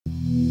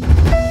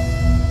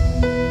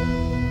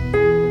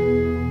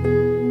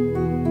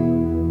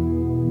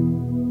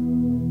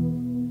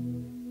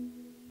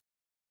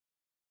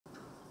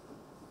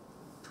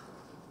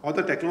How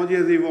the technology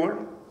has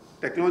evolved?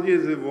 Technology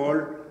has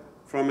evolved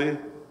from a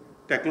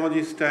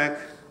technology stack.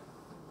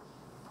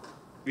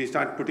 We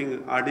start putting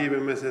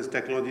RDBMS as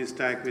technology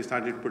stack. We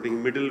started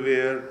putting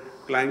middleware,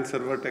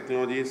 client-server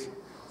technologies.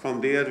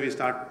 From there, we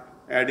start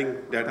adding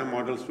data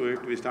models to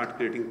it. We start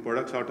creating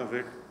products out of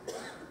it.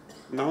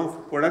 Now,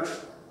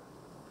 products,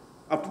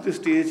 up to this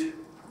stage,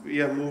 we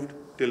have moved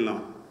till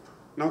now.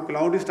 Now,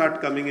 cloud is start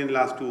coming in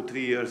last 2-3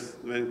 years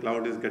when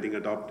cloud is getting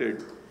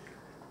adopted,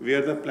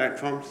 where the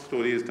platform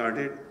story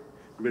started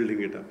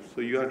building it up.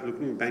 So you are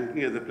looking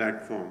banking as a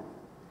platform,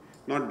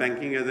 not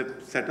banking as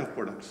a set of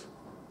products.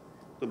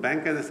 So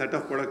bank as a set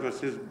of products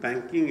versus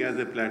banking as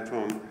a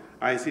platform,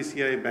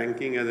 ICCI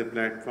banking as a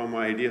platform,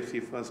 or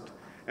IDFC First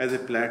as a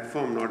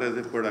platform, not as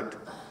a product,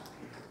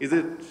 is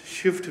a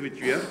shift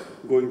which we are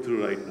going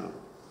through right now.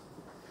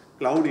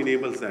 Cloud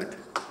enables that.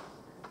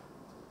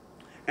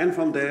 And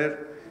from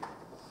there,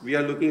 we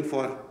are looking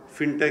for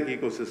FinTech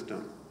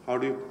ecosystem. How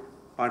do you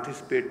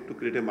participate to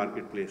create a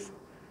marketplace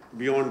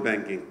beyond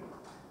banking?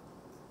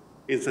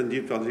 In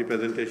Sanjeev Chaudhary's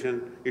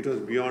presentation, it was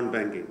beyond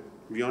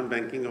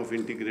banking of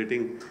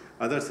integrating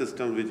other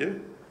systems which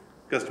a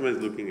customer is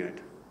looking at.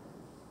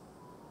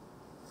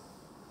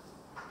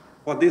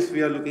 For this,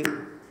 we are looking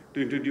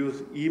to introduce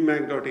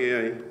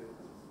eMACH.ai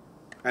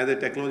as a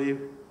technology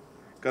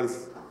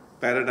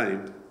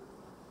paradigm.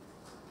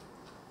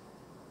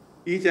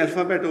 Each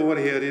alphabet over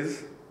here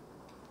is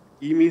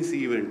E means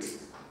events.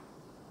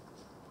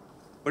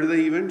 What is the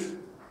events?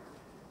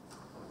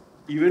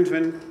 Events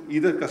when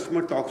either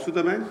customer talks to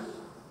the bank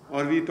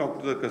or we talk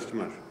to the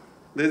customer.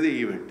 There is an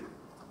event.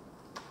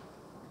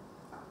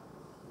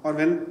 Or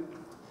when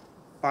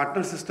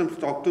partner systems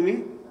talk to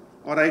me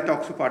or I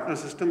talk to partner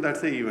system,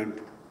 that's an event.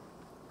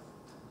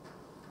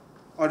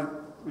 Or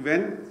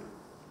when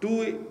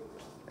two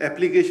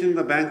applications in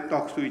the bank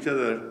talks to each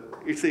other,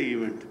 it's an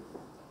event.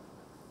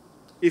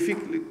 If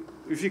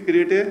you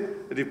create a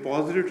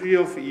repository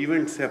of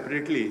events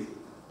separately,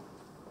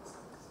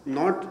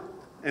 not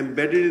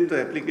embedded in the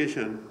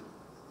application,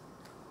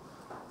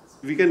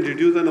 we can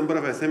reduce the number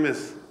of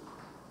SMS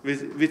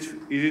which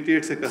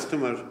irritates a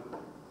customer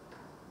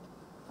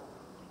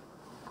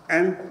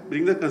and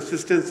bring the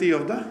consistency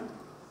of the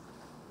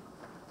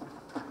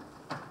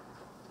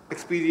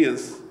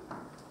experience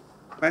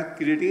by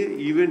creating an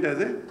event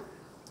as a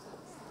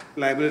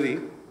library.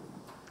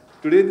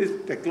 Today,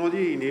 this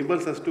technology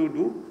enables us to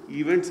do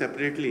events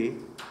separately.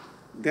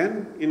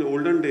 Then, in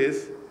olden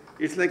days,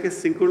 it's like a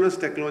synchronous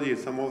technology.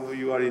 Some of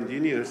you are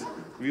engineers.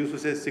 We used to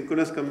say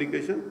synchronous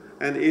communication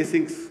and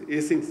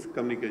async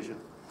communication.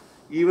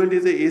 Event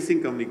is an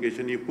async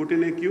communication. You put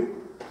in a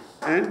queue,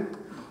 and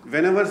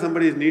whenever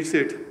somebody needs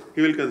it,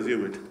 he will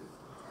consume it.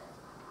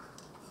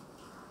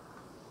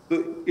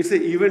 So it's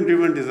an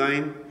event-driven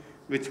design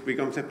which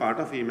becomes a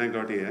part of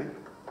eMACH.ai.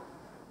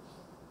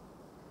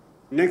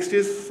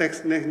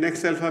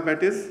 Next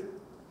alphabet is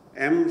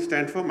M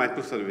stands for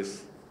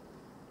microservice.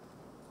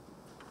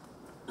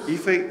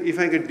 If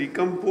I can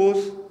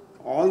decompose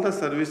all the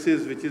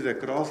services which is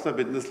across the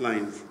business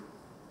lines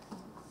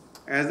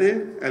as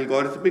a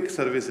algorithmic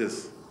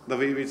services, the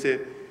way we say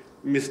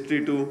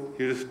mystery to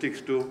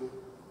heuristics to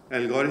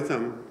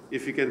algorithm,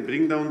 if you can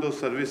bring down those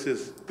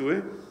services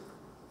to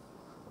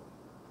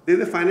there's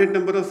a finite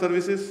number of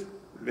services.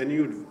 When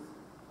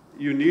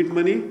you need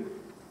money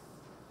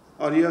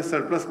or you have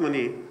surplus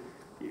money,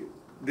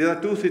 there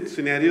are two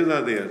scenarios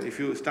are there. If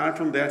you start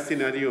from that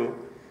scenario,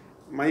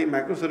 my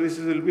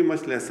microservices will be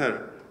much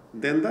lesser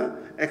than the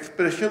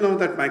expression of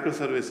that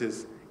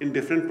microservices in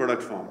different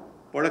product form.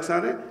 Products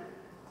are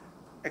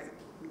a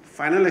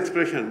final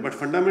expression, but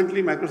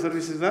fundamentally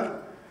microservices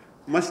are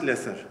much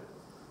lesser.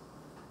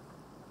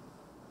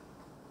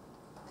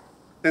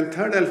 Then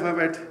third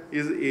alphabet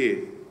is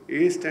A.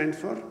 A stands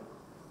for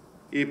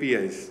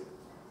APIs.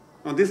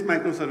 Now this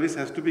microservice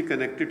has to be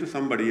connected to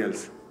somebody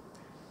else.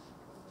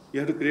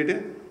 You have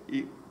to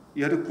you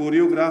have to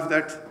choreograph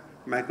that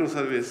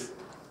microservice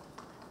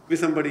with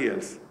somebody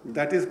else.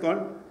 That is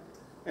called,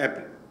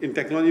 in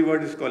technology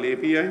world it's called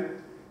API.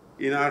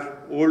 In our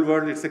old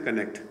world it's a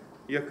connect.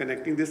 You are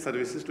connecting these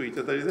services to each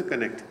other is a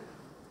connect.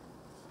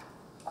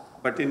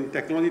 But in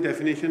technology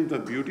definition, the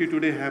beauty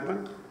today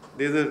happen.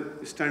 There's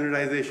a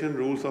standardization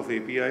rules of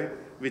API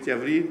which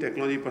every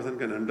technology person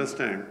can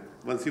understand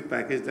once you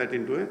package that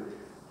into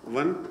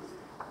one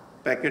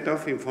packet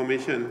of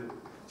information.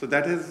 So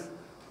that is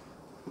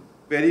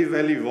very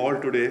well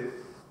evolved today,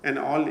 and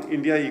all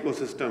India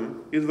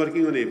ecosystem is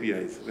working on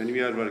APIs. When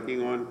we are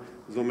working on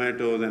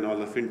Zomatos and all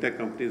the FinTech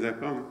companies have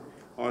come,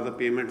 or the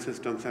payment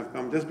systems have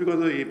come, just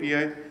because of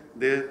API,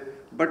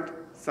 but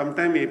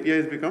sometimes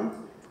APIs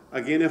become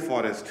again a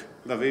forest.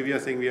 The way we are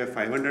saying we have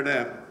 500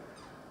 apps.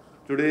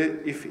 Today,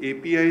 if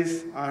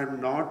APIs are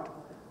not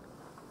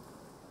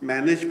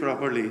managed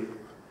properly,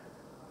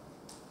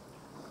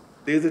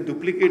 there is a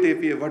duplicate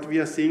API. What we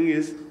are seeing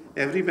is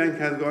every bank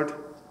has got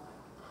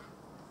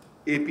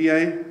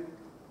API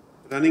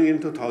running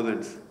into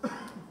thousands.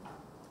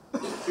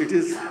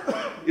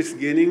 It's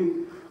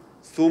gaining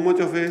so much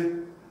of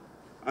a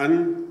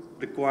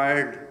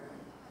unrequired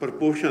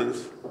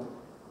proportions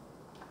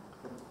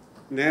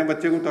नया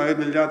बच्चे को toy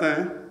मिल जाता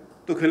है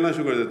तो खेलना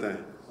शुरू कर देता है,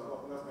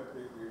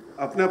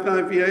 अपना अपना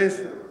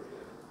APIs,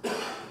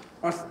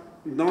 or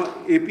now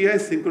API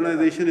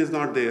synchronization is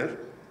not there,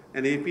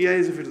 and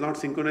APIs, if it's not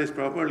synchronized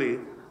properly,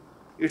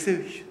 it's a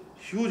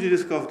huge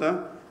risk of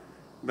the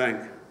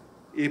bank.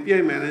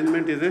 API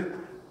management is a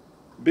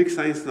big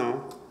science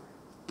now,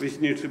 which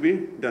needs to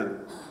be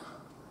done.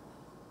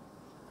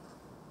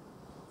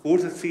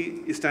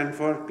 4C stands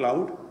for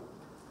cloud,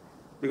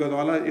 because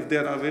if they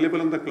are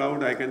available on the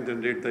cloud, I can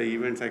generate the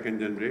events I can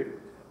generate.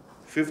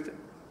 5th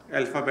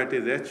alphabet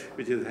is H,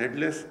 which is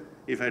headless.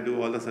 If I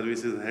do all the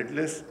services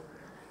headless,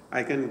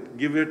 I can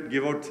give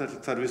out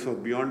such service for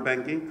beyond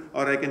banking,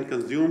 or I can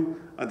consume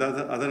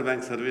other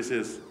bank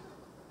services.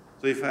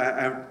 So if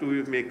I have to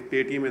make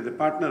Paytm as a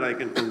partner, I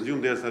can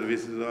consume their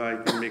services, or I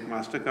can make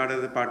MasterCard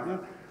as a partner.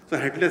 So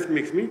headless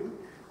makes me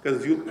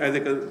consume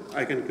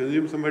I can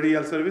consume somebody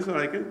else's service, or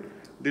I can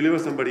deliver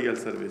somebody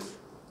else's service.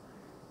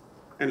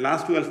 And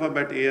last 2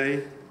 alphabet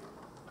AI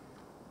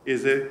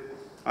is a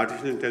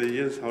artificial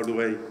intelligence. How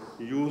do I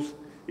use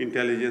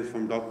intelligence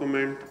from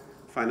document,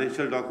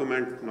 financial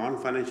document,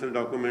 non-financial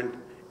document,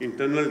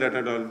 internal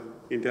data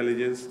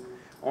intelligence.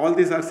 All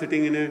these are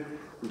sitting in a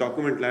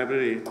document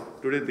library.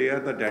 Today they are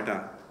the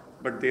data,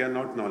 but they are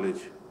not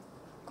knowledge.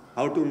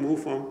 How to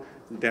move from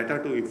data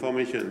to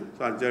information.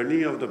 So our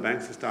journey of the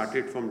banks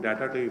started from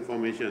data to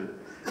information,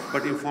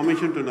 but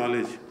information to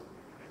knowledge,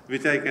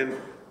 which I can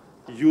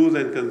use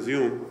and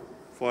consume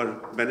for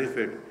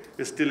benefit,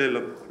 is still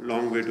a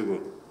long way to go.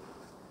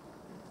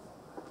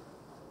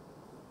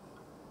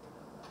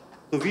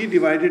 So we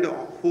divided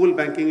whole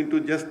banking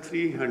into just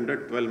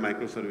 312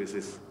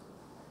 microservices.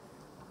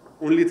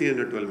 Only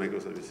 312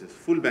 microservices,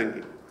 full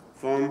banking.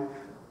 From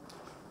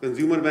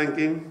consumer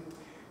banking,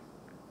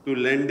 to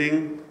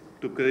lending,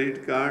 to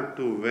credit card,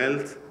 to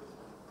wealth,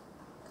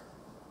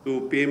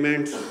 to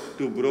payments,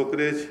 to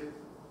brokerage,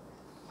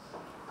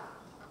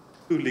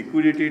 to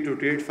liquidity, to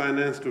trade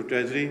finance, to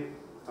treasury,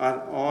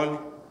 are all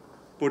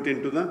put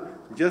into the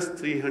just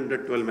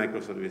 312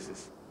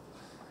 microservices.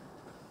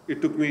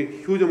 It took me a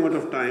huge amount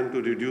of time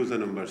to reduce the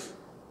numbers.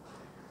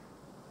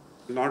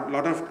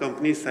 Lot of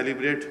companies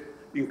celebrate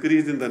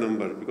increase in the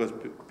number because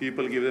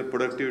people give the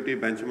productivity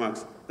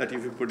benchmarks that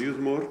if you produce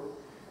more,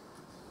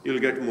 you'll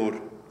get more.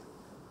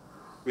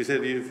 We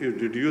said if you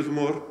reduce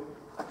more,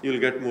 you'll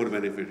get more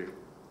benefited.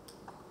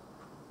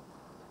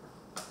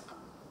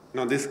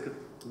 Now this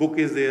book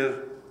is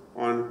there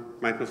on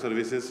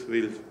microservices.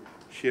 We'll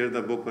share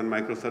the book on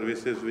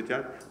microservices, which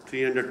are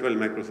 312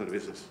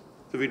 microservices.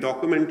 So we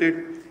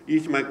documented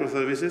each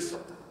microservices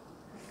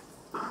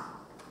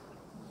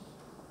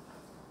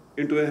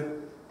into a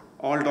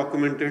all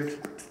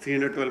documented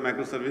 312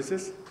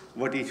 microservices,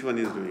 what each one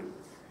is doing.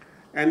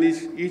 And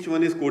each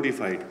one is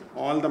codified.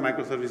 All the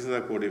microservices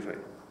are codified.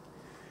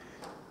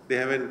 They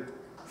have a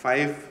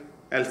 5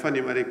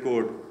 alphanumeric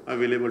code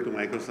available to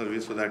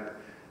microservice so that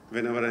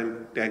whenever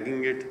I'm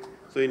tagging it,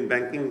 so in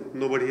banking,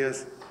 nobody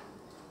has,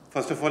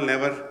 first of all,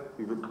 never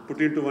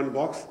put into one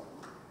box,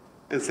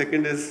 and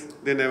second is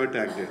they never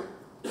tagged it,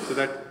 so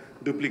that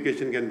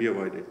duplication can be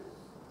avoided.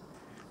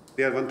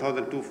 There are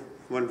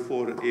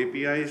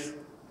 1,214 APIs.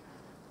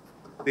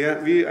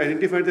 We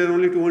identified there are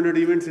only 200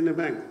 events in a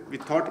bank. We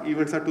thought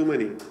events are too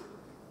many.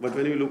 But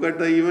when you look at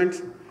the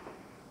events,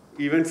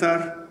 events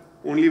are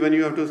only when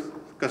you have to,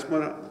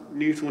 customer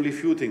needs only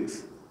few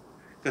things.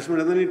 Customer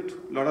doesn't need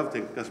a lot of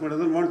things. Customer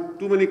doesn't want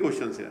too many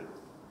questions here.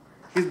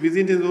 He's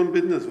busy in his own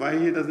business. Why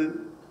he doesn't?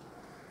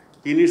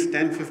 He needs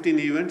 10, 15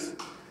 events,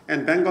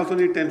 and bank also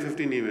needs 10,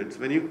 15 events.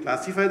 When you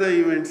classify the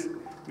events,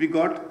 we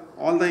got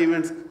all the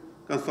events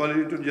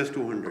consolidated to just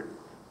 200.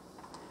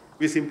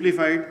 We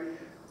simplified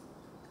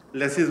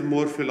less is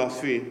more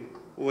philosophy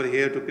over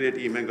here to create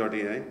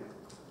eMACH.ai.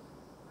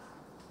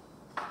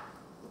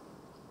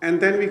 And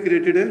then we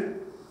created a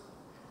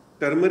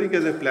Turmeric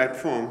as a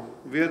platform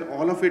where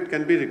all of it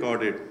can be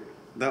recorded.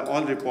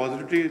 All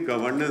repository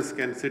governance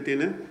can sit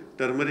in a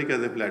Turmeric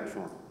as a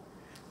platform.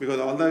 Because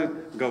all the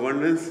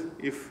governance,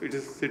 if it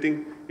is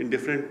sitting in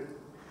different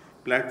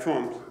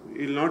platforms,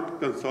 it will not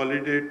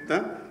consolidate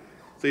the.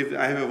 So if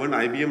I have one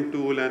IBM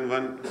tool and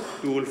one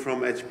tool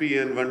from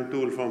HP and one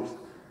tool from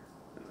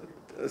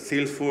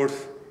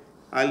Salesforce,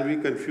 I'll be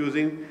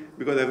confusing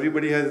because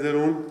everybody has their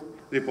own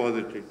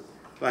repository.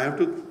 So I have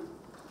to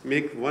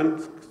make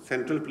one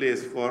central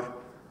place for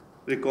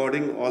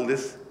recording all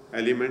these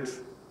elements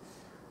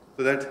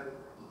so that,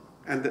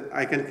 and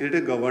I can create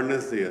a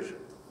governance there.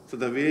 So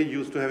the way you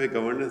used to have a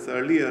governance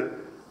earlier,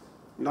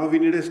 now we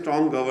need a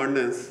strong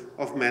governance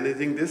of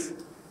managing these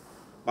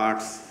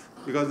parts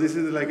because this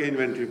is like an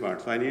inventory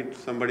part. So I need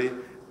somebody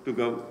to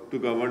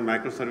govern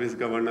microservice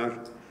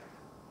governor.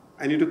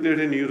 I need to create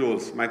a new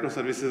roles,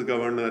 microservices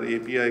governor,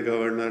 API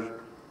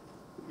governor.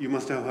 You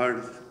must have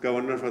heard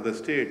governor for the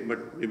state,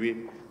 but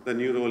maybe the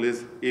new role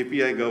is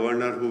API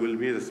governor who will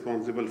be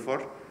responsible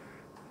for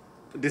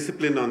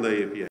discipline on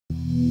the API.